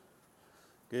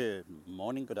Good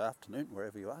morning, good afternoon,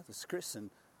 wherever you are. This is Chris, and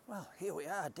well, here we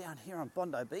are down here on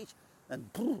Bondi Beach,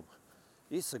 and boom,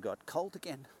 it's got cold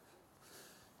again.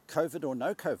 COVID or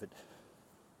no COVID,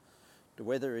 the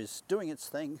weather is doing its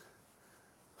thing,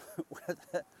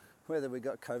 whether we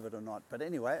got COVID or not. But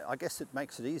anyway, I guess it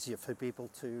makes it easier for people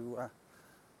to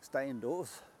stay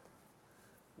indoors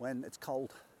when it's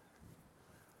cold,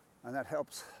 and that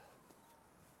helps.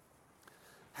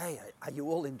 Hey, are you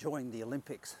all enjoying the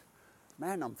Olympics?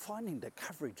 Man, I'm finding the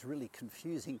coverage really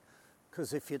confusing,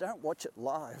 because if you don't watch it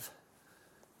live,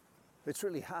 it's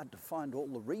really hard to find all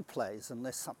the replays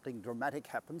unless something dramatic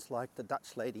happens, like the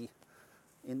Dutch lady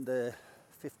in the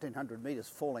 1500 metres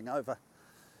falling over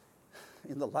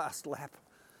in the last lap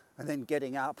and then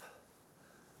getting up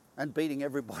and beating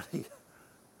everybody.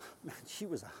 Man, she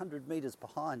was 100 metres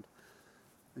behind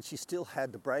and she still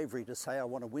had the bravery to say, I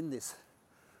want to win this.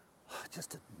 I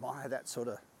just admire that sort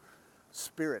of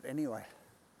spirit anyway.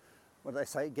 What do they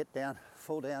say? Get down,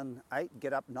 fall down 8,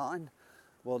 get up 9.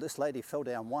 Well, this lady fell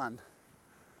down 1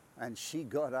 and she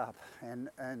got up, and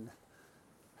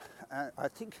I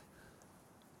think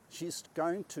she's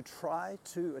going to try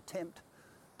to attempt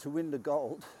to win the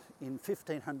gold in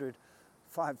 1500,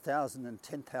 5000 and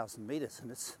 10,000 metres. And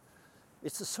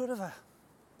it's a sort of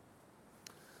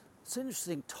it's an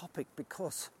interesting topic,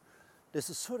 because there's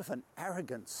a sort of an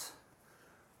arrogance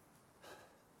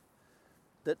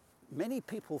that many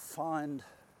people find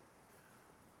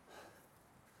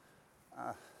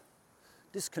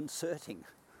disconcerting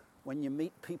when you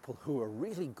meet people who are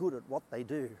really good at what they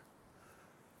do.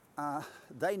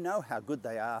 They know how good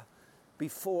they are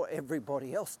before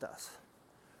everybody else does.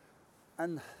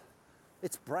 And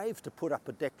it's brave to put up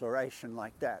a declaration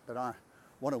like that I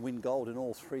want to win gold in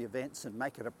all 3 events, and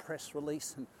make it a press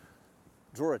release and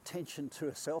draw attention to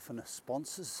herself and her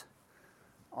sponsors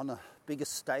on the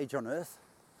biggest stage on earth,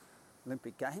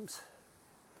 Olympic Games.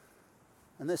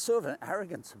 And there's sort of an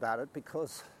arrogance about it,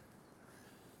 because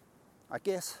I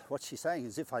guess what she's saying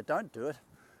is, if I don't do it,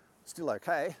 it's still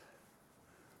okay,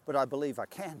 but I believe I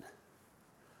can.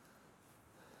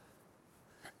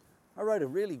 I wrote a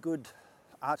really good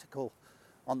article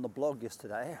on the blog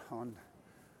yesterday on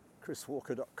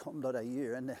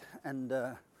chriswalker.com.au, and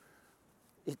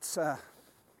it's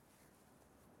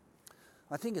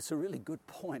I think it's a really good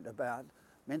point about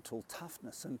mental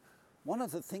toughness. And one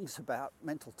of the things about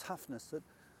mental toughness that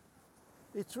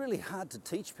it's really hard to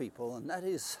teach people, and that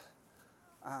is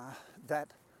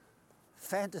that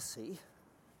fantasy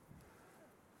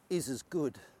is as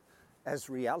good as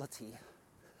reality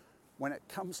when it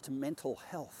comes to mental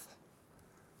health.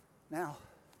 Now,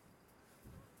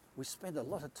 we spend a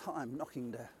lot of time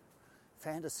knocking the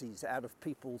fantasies out of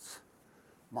people's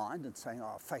mind and saying,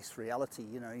 oh, face reality,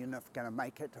 you're not going to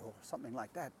make it, or something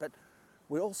like that. But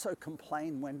we also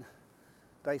complain when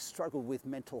they struggle with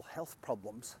mental health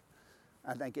problems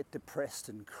and they get depressed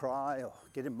and cry or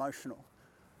get emotional.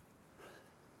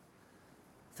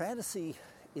 Fantasy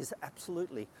is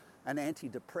absolutely an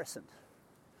antidepressant.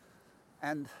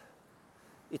 And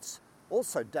it's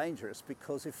also dangerous,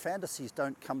 because if fantasies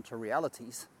don't come to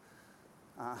realities,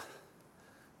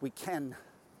 we can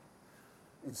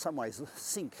in some ways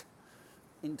sink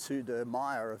into the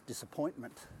mire of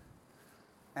disappointment,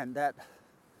 and that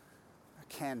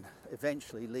can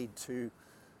eventually lead to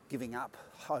giving up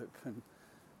hope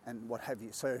and what have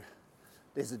you. So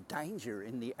there's a danger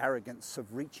in the arrogance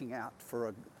of reaching out for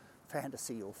a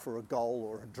fantasy or for a goal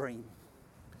or a dream.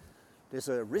 There's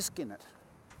a risk in it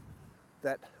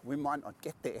that we might not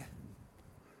get there.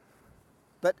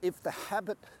 But if the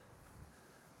habit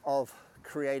of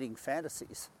creating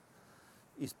fantasies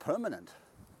is permanent,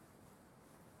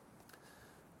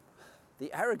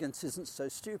 the arrogance isn't so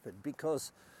stupid,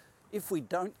 because if we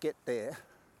don't get there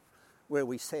where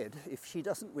we said, if she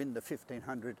doesn't win the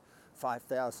 1500,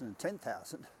 5000 and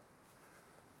 10,000,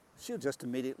 she'll just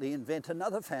immediately invent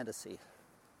another fantasy,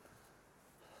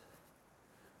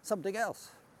 something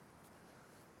else.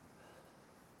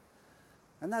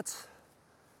 And that's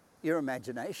your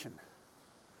imagination.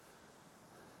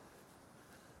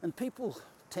 And people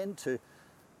tend to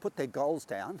put their goals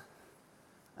down,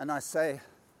 and I say,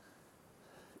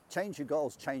 change your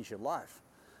goals, change your life.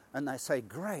 And they say,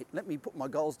 great, let me put my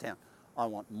goals down. I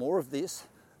want more of this,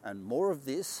 and more of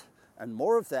this, and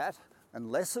more of that, and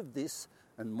less of this,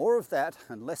 and more of that,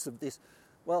 and less of this.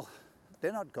 Well,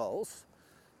 they're not goals.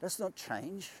 That's not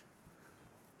change.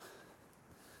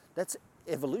 That's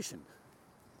evolution.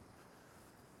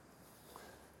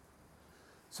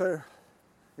 So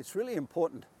it's really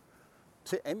important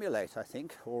to emulate, I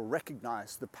think, or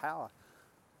recognize the power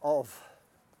of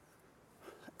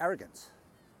arrogance,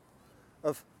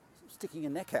 of sticking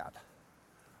your neck out,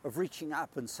 of reaching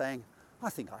up and saying, I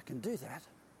think I can do that.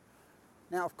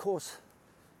 Now, of course,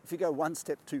 if you go one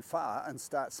step too far and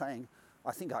start saying,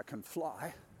 I think I can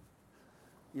fly,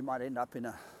 you might end up in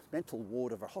a mental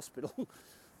ward of a hospital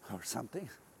or something.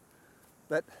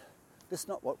 But that's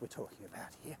not what we're talking about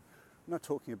here. We're not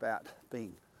talking about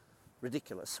being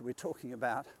ridiculous. We're talking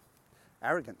about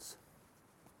arrogance.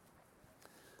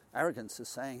 Arrogance is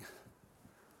saying,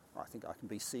 I think I can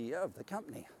be CEO of the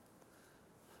company.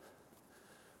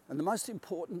 And the most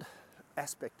important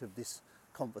aspect of this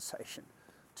conversation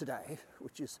today,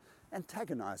 which is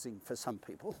antagonizing for some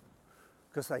people,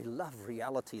 because they love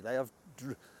reality. They love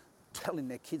telling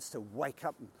their kids to wake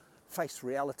up and face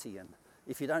reality, and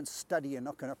if you don't study, you're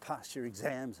not going to pass your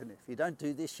exams, and if you don't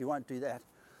do this, you won't do that,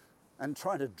 and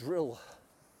trying to drill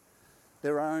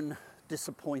their own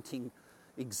disappointing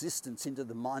existence into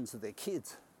the minds of their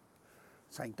kids,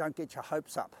 saying, don't get your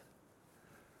hopes up.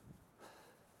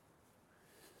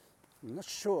 I'm not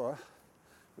sure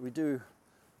that we do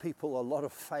people a lot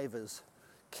of favours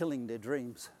killing their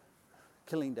dreams,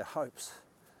 killing their hopes,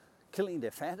 killing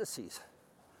their fantasies.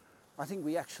 I think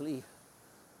we actually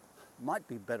might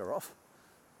be better off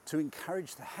to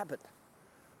encourage the habit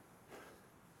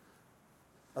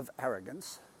of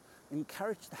arrogance,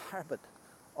 encourage the habit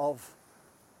of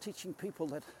teaching people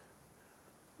that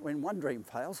when one dream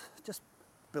fails, just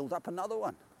build up another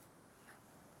one.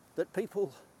 That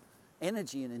people,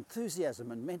 energy and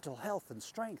enthusiasm and mental health and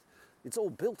strength, it's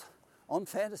all built on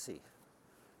fantasy.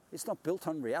 It's not built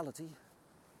on reality.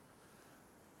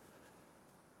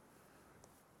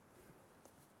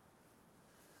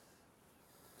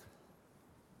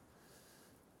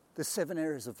 There's 7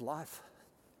 areas of life.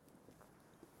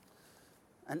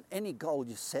 And any goal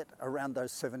you set around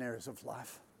those 7 areas of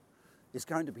life is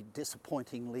going to be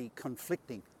disappointingly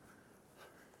conflicting.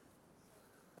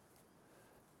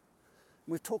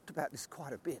 We've talked about this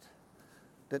quite a bit,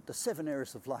 that the 7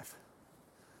 areas of life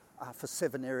are for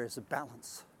 7 areas of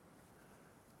balance.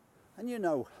 And you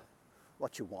know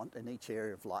what you want in each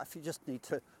area of life. You just need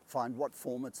to find what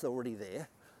form it's already there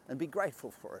and be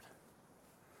grateful for it.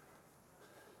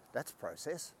 That's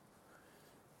process.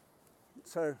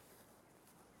 So,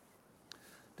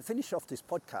 to finish off this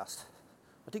podcast,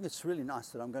 I think it's really nice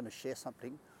that I'm going to share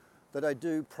something that I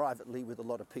do privately with a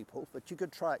lot of people, but you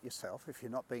could try it yourself if you're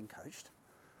not being coached.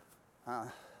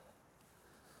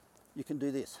 You can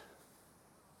do this.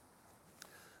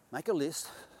 Make a list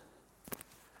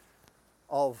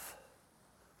of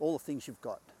all the things you've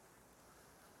got.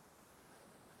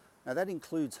 Now that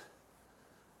includes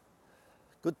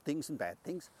good things and bad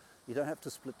things. You don't have to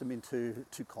split them into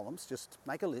 2 columns. Just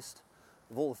make a list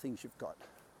of all the things you've got.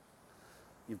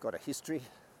 You've got a history.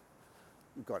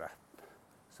 You've got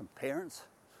some parents,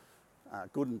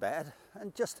 good and bad.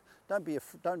 And just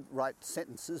don't write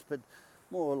sentences, but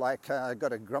more like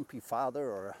got a grumpy father,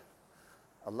 or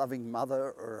a loving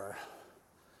mother, or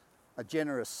a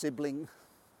generous sibling,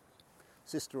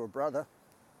 sister or brother.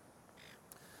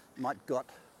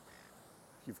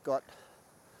 You've got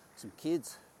some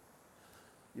kids.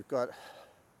 You've got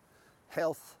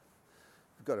health.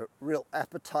 You've got a real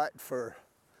appetite for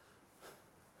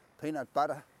peanut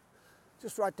butter.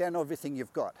 Just write down everything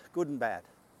you've got, good and bad.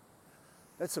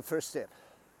 That's the first step.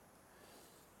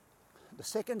 The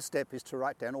second step is to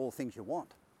write down all the things you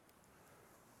want.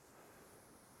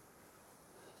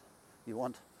 You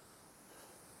want to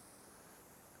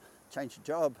change your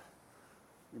job.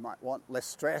 You might want less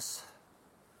stress.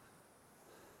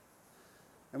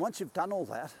 And once you've done all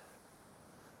that,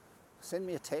 send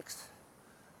me a text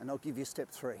and I'll give you step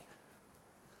 3,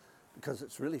 because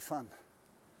it's really fun.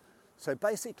 So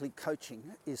basically coaching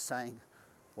is saying,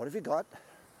 what have you got?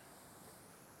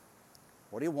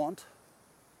 What do you want?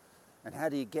 And how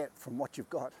do you get from what you've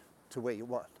got to where you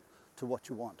want, to what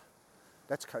you want?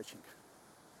 That's coaching.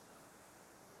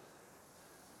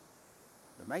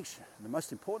 The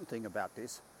most important thing about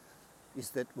this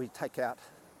is that we take out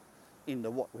in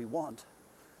the what we want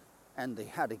and the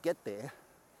how to get there,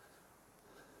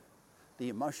 the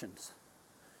emotions,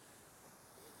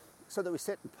 so that we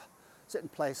set in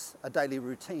place a daily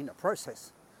routine, a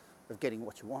process of getting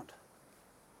what you want.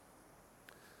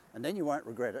 And then you won't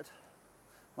regret it,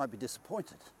 might be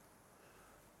disappointed.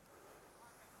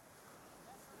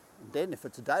 And then if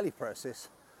it's a daily process,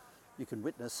 you can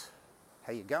witness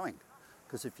how you're going.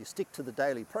 Because if you stick to the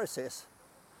daily process,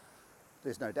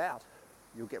 there's no doubt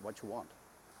you'll get what you want.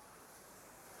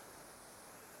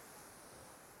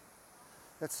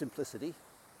 That's simplicity.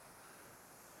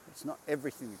 It's not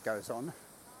everything that goes on,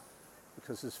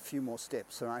 because there's a few more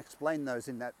steps. And I explained those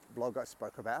in that blog I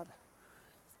spoke about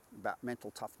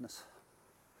mental toughness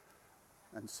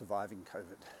and surviving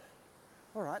COVID.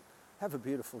 All right, have a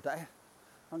beautiful day.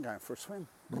 I'm going for a swim.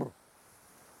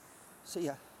 See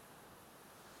ya.